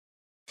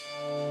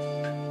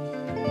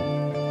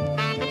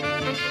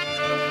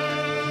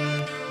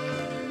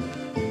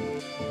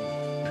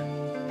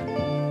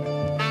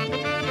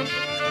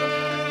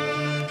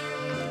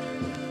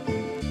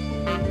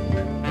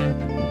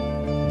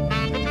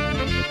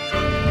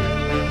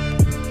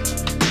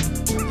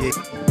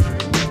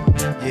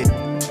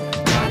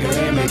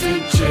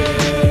DJ.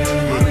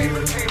 My name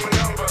became a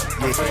number.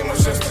 My fame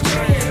was just a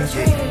trend.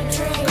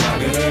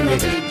 Academic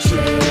DJ.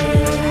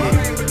 My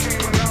name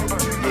became a number.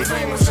 My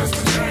fame was just a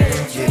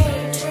trend.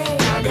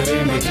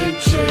 Academic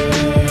DJ.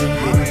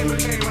 My name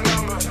became a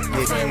number.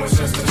 My fame was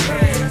just a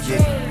trend.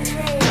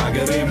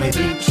 Academic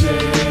DJ.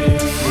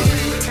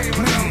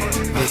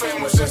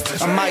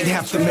 I might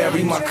have to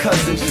marry my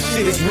cousin.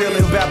 Shit is real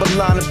in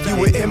Babylon if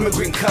you an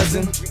immigrant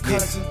cousin.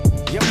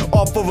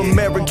 Off of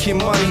American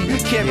money,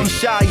 can't be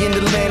shy in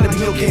the land of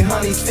milk and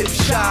honey. Sip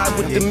shy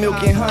with the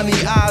milk and honey,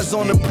 eyes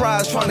on the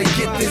prize, trying to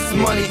get this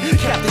money.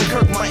 Captain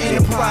Kirk, my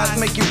enterprise,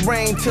 make it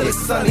rain till it's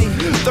sunny.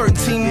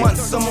 13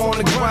 months, I'm on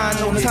the grind,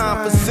 no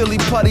time for silly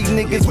putty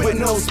niggas with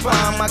no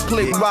spine. My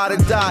clique ride or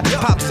die,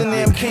 Pops and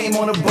them came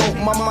on a boat,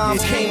 my mom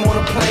came on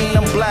a plane.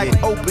 I'm black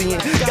opium,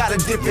 got a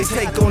different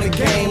take on the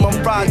game.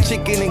 I'm fried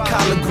chicken and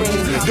collard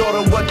greens.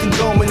 Daughter, what the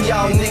going,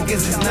 y'all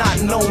niggas is not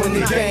knowing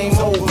the game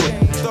over.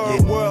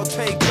 Third world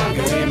take over.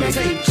 Academic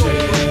DJ.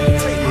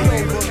 My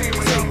name became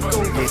a number.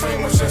 My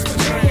fame was just a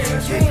trend.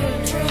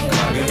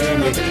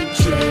 Academic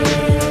DJ.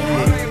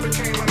 My name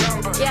became a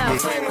number. My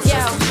fame was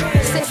just a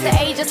trend. Since the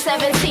age of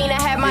 17,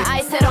 I had my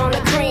eyes set on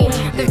the cream.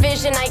 The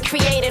vision I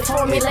created,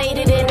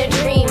 formulated in a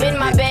dream. In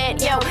my bed,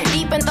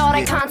 deep in thought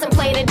I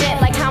contemplated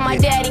that. Like how my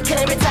daddy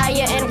couldn't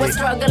retire and was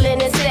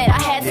struggling instead.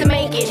 I had to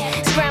make it,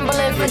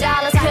 scrambling for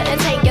dollars, couldn't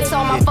take it.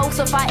 So my folks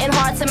were fighting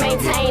hard to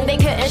maintain, they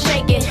couldn't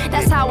shake it.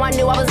 That's how I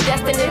knew I was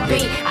destined to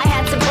be. I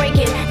had to break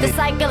it, the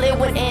cycle it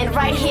would end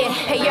right here.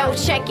 Hey yo,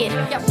 check it.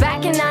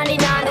 Back in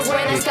 99 is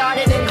when I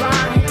started to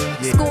grind.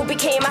 School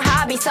became a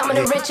hobby, some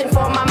enriching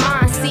for my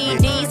mind.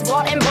 CDs,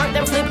 bought and burnt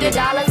them, flipped $1 to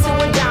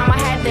a dime. I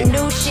had the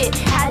new shit,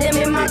 had them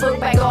in my book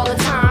bag all the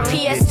time.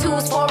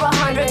 PS2s for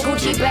 100,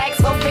 Gucci bags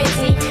for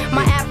 50.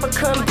 My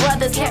African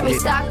brothers kept me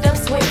stocked up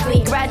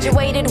swiftly.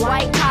 Graduated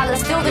white collar,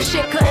 still the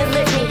shit couldn't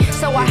lift me.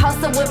 So I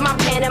hustled with my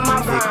pen and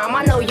my rhyme.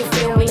 I know you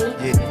feel me.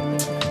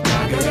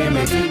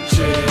 Academic DJ.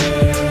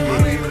 My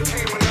name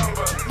became a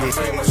number. My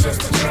fame was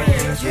just a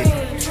trend.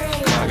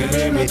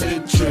 Academic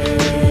DJ.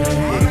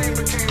 My name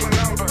became a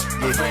number.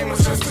 My fame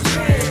was just a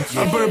trend.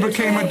 A bird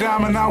became a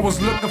diamond, I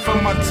was looking for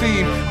my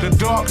team. The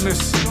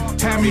darkness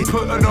had me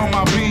putting on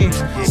my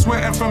beams,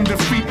 sweating from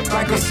defeat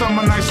like a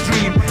summer night's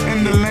dream.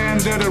 In the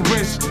land of the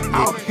rich,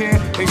 out here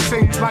they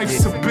say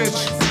life's a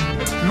bitch.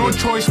 No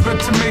choice but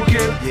to make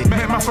it.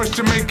 Met my first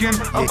Jamaican,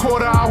 a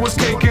quarter I was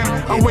taken.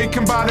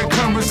 Awakened by the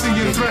currency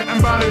and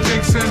threatened by the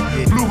Jason.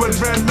 Blue and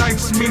red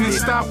lights meaning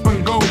stop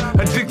and go.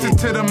 Addicted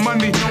to the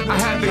money, I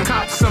had to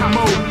cop some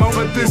more.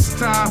 But this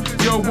time,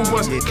 it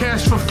was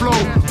cash for flow.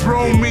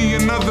 Roll me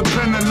another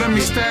pen and let me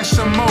stash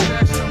some more.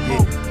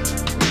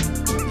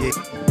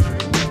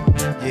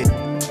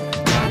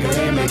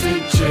 Academic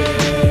DJ.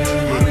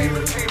 My name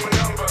became a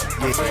number.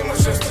 My fame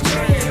was just a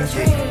trend.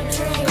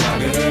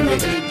 Academic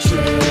DJ.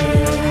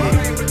 My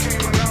name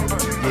became a number.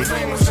 My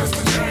fame was just a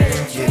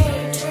trend.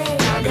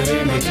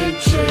 Academic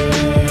DJ.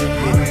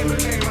 My name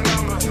became a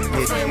number.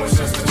 My fame was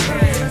just a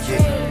trend.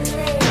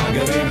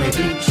 Academic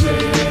DJ.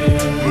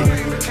 My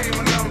name became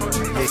a number.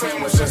 My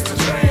fame was just a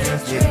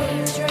trend.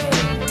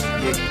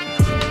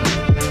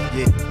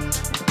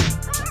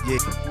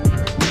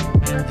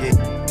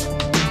 Yeah.